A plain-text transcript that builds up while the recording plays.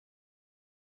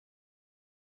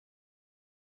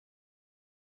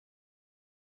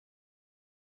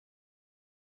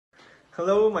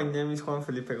Hello, my name is Juan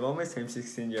Felipe Gómez. I'm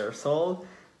 16 years old.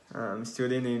 I'm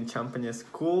studying in Champagne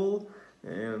School,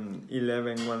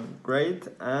 11th grade,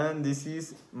 and this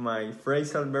is my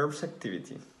phrasal verbs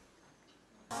activity.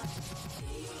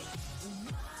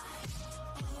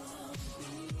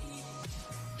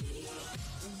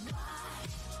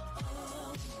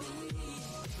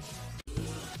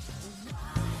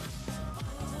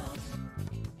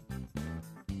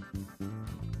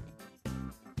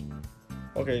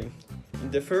 Okay,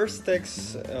 the first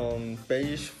text on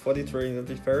page 43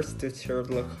 refers to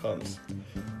Sherlock Holmes,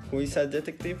 who is a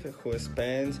detective who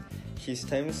spends his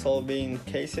time solving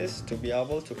cases to be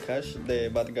able to catch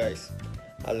the bad guys,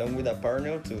 along with a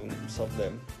partner to solve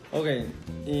them. Okay,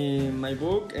 in my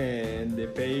book,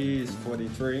 the page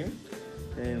 43,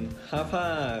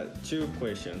 have two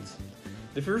questions.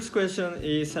 The first question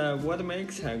is what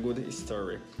makes a good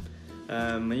story?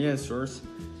 My answers,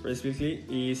 specifically,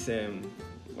 is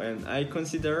when I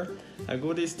consider a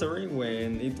good story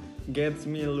when it gets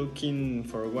me looking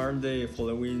forward the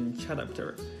following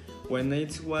chapter, when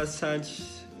it was such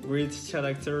great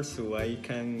character so I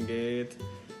can get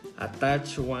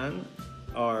attached one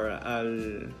or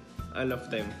all of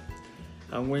them,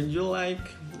 and when you like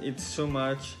it so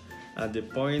much at the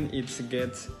point it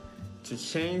gets to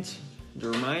change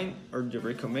your mind or you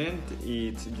recommend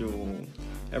it to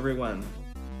everyone.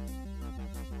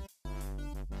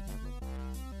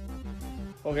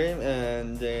 Okay,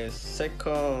 and the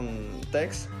second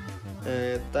text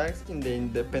in the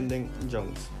Independent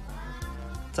Jones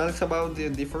talks about the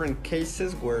different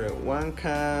cases where one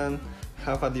can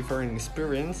have a different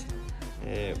experience,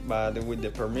 but with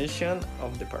the permission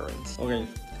of the parents. Okay,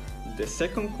 the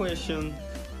second question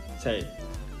say,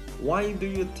 why do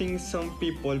you think some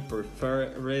people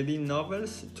prefer reading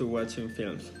novels to watching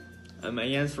films? And my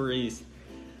answer is,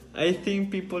 I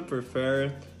think people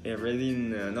prefer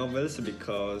reading novels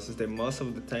because the most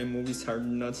of the time movies are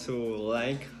not so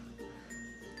like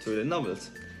to the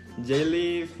novels. They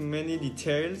leave many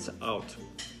details out,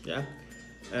 yeah.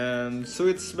 So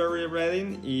it's very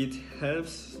reading. It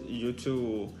helps you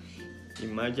to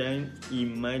imagine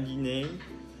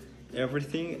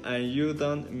everything and you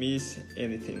don't miss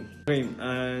anything. Okay,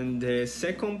 and the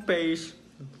second page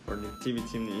for the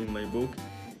activity in my book,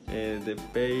 the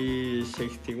page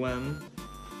 61,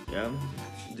 yeah,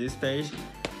 this page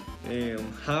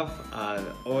have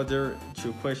other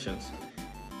two questions.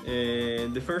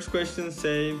 The first question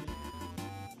say,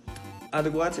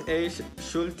 at what age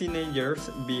should teenagers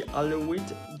be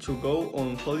allowed to go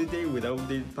on holiday without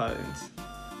their parents?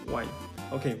 Why?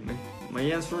 Okay, my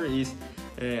answer is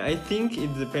I think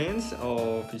it depends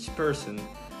of each person,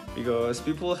 because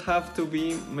people have to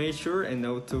be mature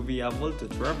enough to be able to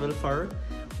travel far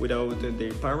without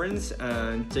their parents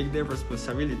and take the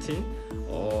responsibility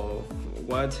of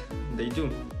what they do.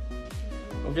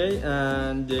 Okay,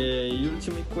 and the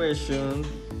ultimate question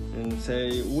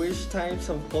say, which types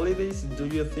of holidays do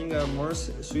you think are more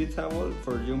suitable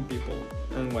for young people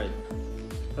and why?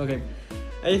 Okay,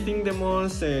 I think the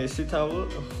most suitable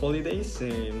holidays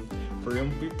for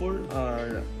young people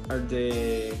are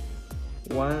the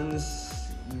ones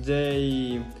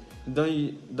they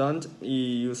don't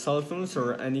use cell phones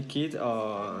or any kid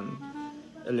on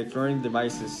electronic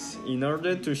devices in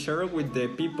order to share with the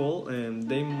people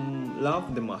they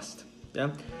love the most. Yeah.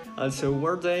 Also,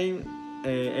 where they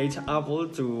age able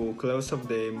to close up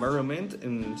the environment,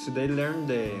 and so they learn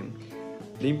the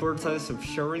importance of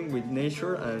sharing with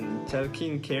nature and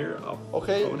taking care of.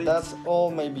 Okay, that's all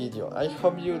my video. I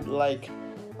hope you like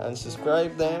and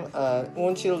subscribe them, and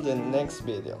until the next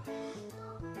video.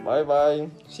 Bye bye.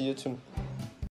 See you soon.